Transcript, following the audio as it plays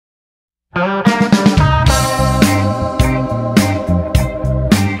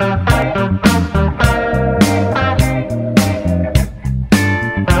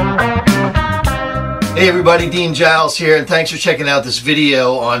everybody, Dean Giles here, and thanks for checking out this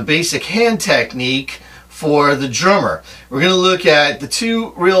video on basic hand technique for the drummer. We're going to look at the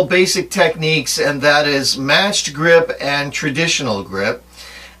two real basic techniques, and that is matched grip and traditional grip.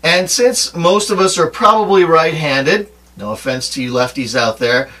 And since most of us are probably right-handed, no offense to you lefties out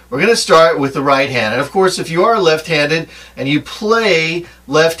there, we're going to start with the right hand. And of course, if you are left-handed and you play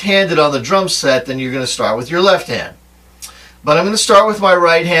left-handed on the drum set, then you're going to start with your left hand. But I'm going to start with my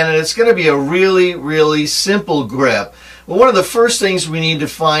right hand, and it's going to be a really simple grip. Well, one of the first things we need to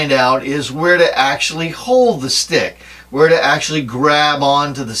find out is where to actually hold the stick, where to actually grab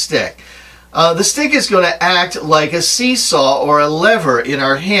onto the stick. The stick is going to act like a seesaw or a lever in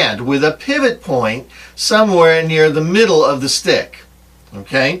our hand with a pivot point somewhere near the middle of the stick.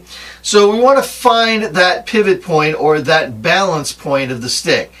 Okay? So we want to find that pivot point or that balance point of the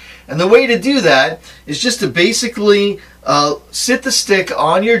stick. And the way to do that is just to basically sit the stick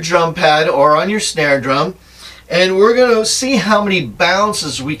on your drum pad or on your snare drum, and we're going to see how many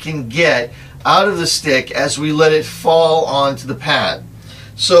bounces we can get out of the stick as we let it fall onto the pad.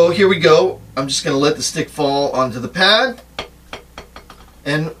 So here we go. I'm just going to let the stick fall onto the pad,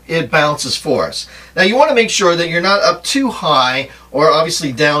 and it bounces for us. Now you want to make sure that you're not up too high or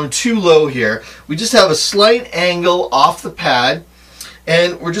obviously down too low here. We just have a slight angle off the pad,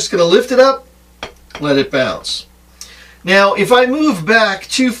 and we're just going to lift it up, let it bounce. Now if I move back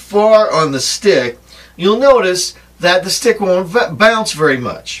too far on the stick, you'll notice that the stick won't bounce very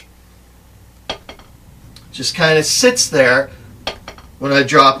much. Just kind of sits there when I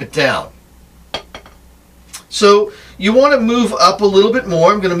drop it down. So you want to move up a little bit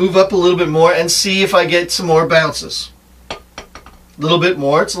more. I'm going to move up a little bit more and see if I get some more bounces. A little bit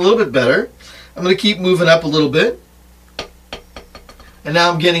more. It's a little bit better. I'm going to keep moving up a little bit. And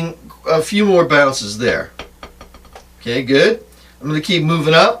now I'm getting a few more bounces there. Okay, good. I'm going to keep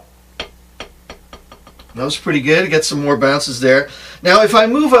moving up. That was pretty good. I got some more bounces there. Now if I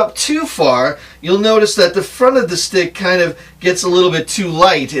move up too far, you'll notice that the front of the stick kind of gets a little bit too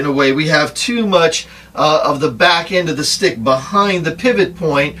light in a way. We have too much of the back end of the stick behind the pivot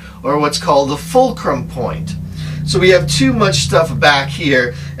point, or what's called the fulcrum point. So we have too much stuff back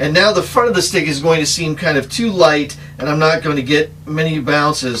here, and now the front of the stick is going to seem kind of too light, and I'm not going to get many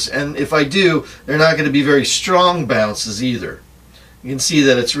bounces, and if I do, they're not going to be very strong bounces either. You can see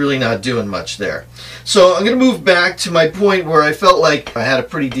that it's really not doing much there. So I'm going to move back to my point where I felt like I had a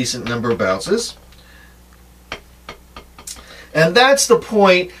pretty decent number of bounces. And that's the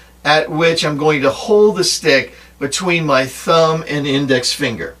point at which I'm going to hold the stick between my thumb and index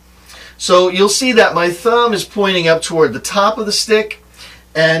finger. So you'll see that my thumb is pointing up toward the top of the stick,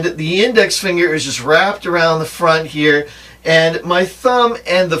 and the index finger is just wrapped around the front here, and my thumb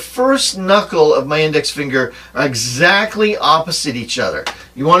and the first knuckle of my index finger are exactly opposite each other.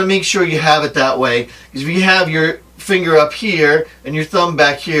 You want to make sure you have it that way, because if you have your finger up here and your thumb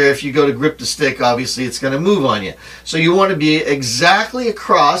back here, if you go to grip the stick, obviously it's going to move on you. So you want to be exactly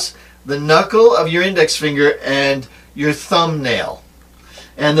across the knuckle of your index finger and your thumbnail.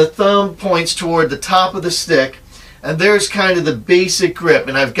 And the thumb points toward the top of the stick, and there's kind of the basic grip.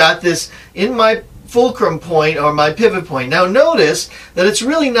 And I've got this in my fulcrum point or my pivot point. Now notice that it's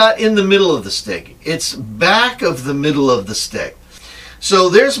really not in the middle of the stick. It's back of the middle of the stick. So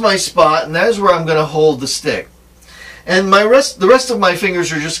there's my spot, and that's where I'm going to hold the stick. And the rest of my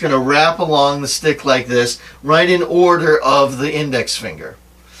fingers are just going to wrap along the stick like this, right in order of the index finger.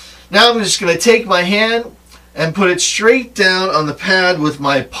 Now I'm just going to take my hand and put it straight down on the pad with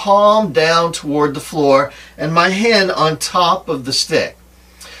my palm down toward the floor and my hand on top of the stick.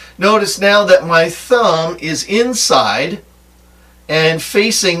 Notice now that my thumb is inside and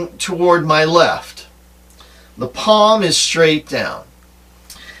facing toward my left. The palm is straight down.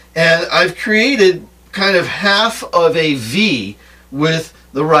 And I've created kind of half of a V with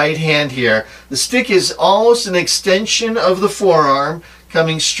the right hand here. The stick is almost an extension of the forearm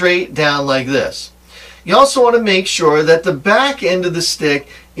coming straight down like this. You also want to make sure that the back end of the stick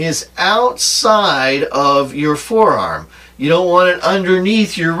is outside of your forearm. You don't want it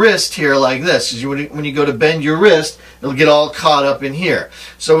underneath your wrist here like this, because when you go to bend your wrist, it'll get all caught up in here.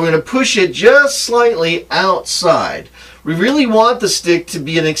 So we're going to push it just slightly outside. We really want the stick to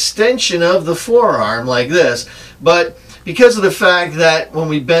be an extension of the forearm like this, but because of the fact that when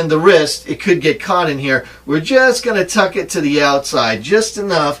we bend the wrist, it could get caught in here, we're just going to tuck it to the outside just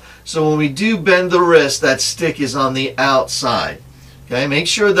enough so when we do bend the wrist, that stick is on the outside. Okay, make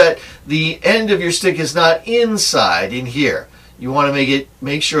sure that the end of your stick is not inside in here. You want to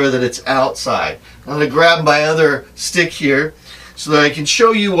make sure that it's outside. I'm going to grab my other stick here so that I can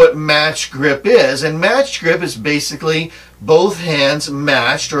show you what matched grip is. And matched grip is basically both hands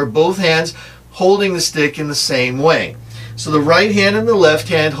matched, or both hands holding the stick in the same way. So the right hand and the left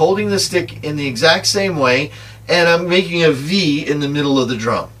hand holding the stick in the exact same way, and I'm making a V in the middle of the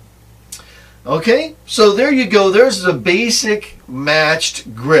drum. Okay, so there you go. There's the basic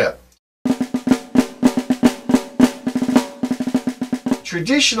matched grip.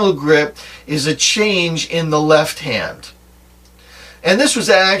 Traditional grip is a change in the left hand. And this was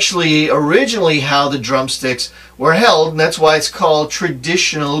actually originally how the drumsticks were held, and that's why it's called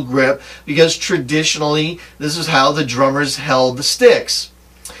traditional grip, because traditionally this is how the drummers held the sticks.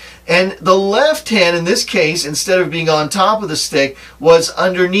 And the left hand in this case, instead of being on top of the stick, was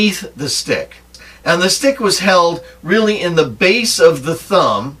underneath the stick. And the stick was held really in the base of the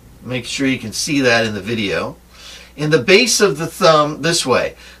thumb. Make sure you can see that in the video. In the base of the thumb this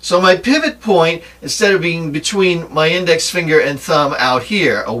way. So my pivot point, instead of being between my index finger and thumb out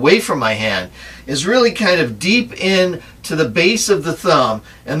here, away from my hand, is really kind of deep in to the base of the thumb,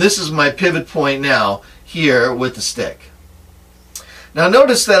 and this is my pivot point now here with the stick. Now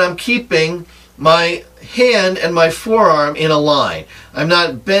notice that I'm keeping my hand and my forearm in a line. I'm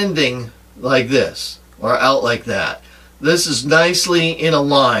not bending like this or out like that. This is nicely in a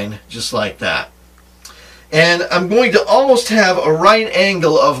line just like that. And I'm going to almost have a right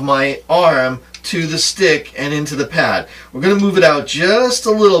angle of my arm to the stick and into the pad. We're going to move it out just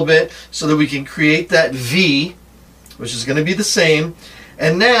a little bit so that we can create that V, which is going to be the same.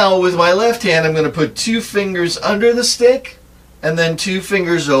 And now with my left hand, I'm going to put 2 fingers under the stick and then 2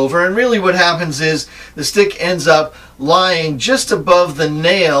 fingers over. And really what happens is the stick ends up lying just above the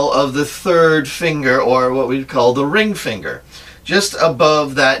nail of the 3rd finger, or what we'd call the ring finger. Just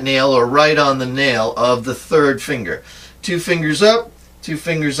above that nail, or right on the nail of the 3rd finger. 2 fingers up, 2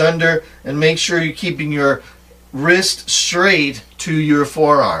 fingers under, and make sure you're keeping your wrist straight to your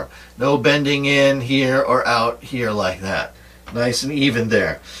forearm. No bending in here or out here like that. Nice and even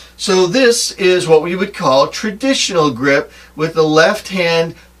there. So this is what we would call traditional grip, with the left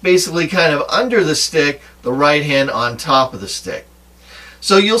hand basically kind of under the stick, the right hand on top of the stick.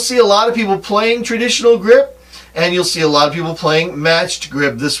 So you'll see a lot of people playing traditional grip, and you'll see a lot of people playing matched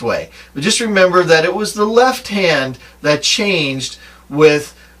grip this way. But just remember that it was the left hand that changed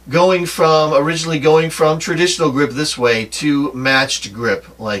with originally going from traditional grip this way to matched grip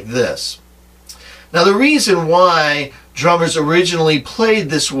like this. Now the reason why drummers originally played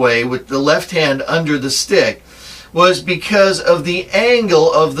this way with the left hand under the stick was because of the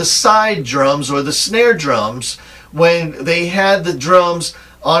angle of the side drums, or the snare drums, when they had the drums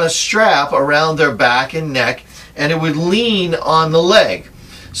on a strap around their back and neck, and it would lean on the leg.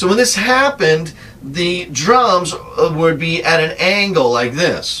 So when this happened, the drums would be at an angle like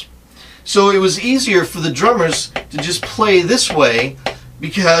this. So it was easier for the drummers to just play this way,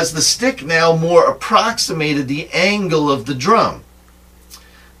 because the stick now more approximated the angle of the drum.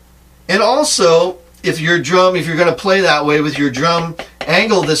 And also, if you're going to play that way with your drum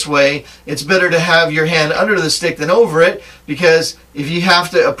angle this way, it's better to have your hand under the stick than over it, because if you have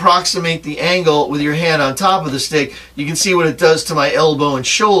to approximate the angle with your hand on top of the stick, you can see what it does to my elbow and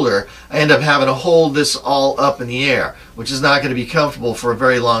shoulder. I end up having to hold this all up in the air, which is not going to be comfortable for a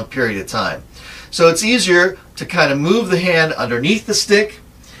very long period of time. So it's easier to kind of move the hand underneath the stick,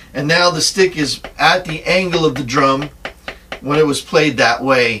 and now the stick is at the angle of the drum when it was played that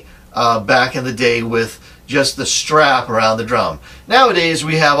way back in the day with just the strap around the drum. Nowadays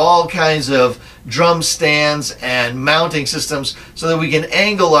we have all kinds of drum stands and mounting systems so that we can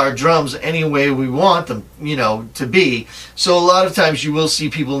angle our drums any way we want them, to be. So a lot of times you will see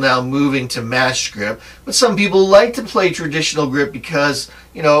people now moving to matched grip, but some people like to play traditional grip because,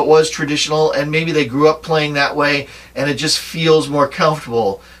 it was traditional, and maybe they grew up playing that way and it just feels more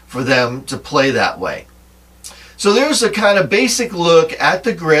comfortable for them to play that way. So there's a kind of basic look at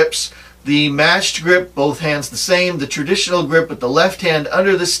the grips. The matched grip, both hands the same. The traditional grip with the left hand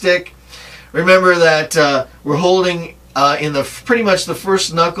under the stick. Remember that we're holding in pretty much the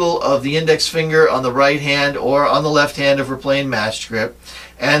first knuckle of the index finger on the right hand, or on the left hand if we're playing matched grip,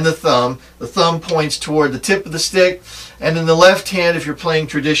 and the thumb. The thumb points toward the tip of the stick, and in the left hand, if you're playing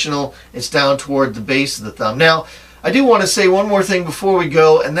traditional, it's down toward the base of the thumb. Now, I do want to say one more thing before we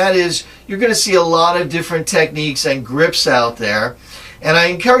go, and that is you're going to see a lot of different techniques and grips out there. And I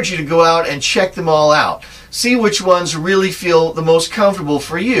encourage you to go out and check them all out. See which ones really feel the most comfortable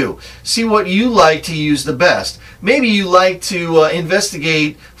for you. See what you like to use the best. Maybe you like to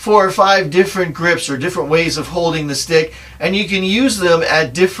investigate 4 or 5 different grips or different ways of holding the stick, and you can use them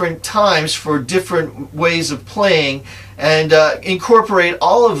at different times for different ways of playing, and incorporate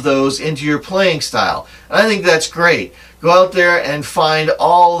all of those into your playing style. And I think that's great. Go out there and find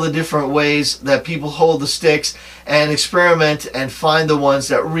all the different ways that people hold the sticks and experiment and find the ones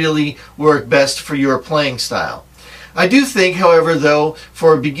that really work best for your playing style. I do think, however, though,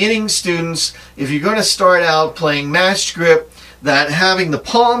 for beginning students, if you're going to start out playing matched grip, that having the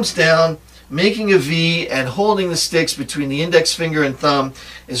palms down, making a V, and holding the sticks between the index finger and thumb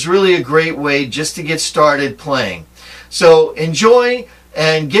is really a great way just to get started playing. So enjoy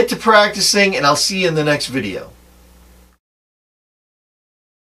and get to practicing, and I'll see you in the next video.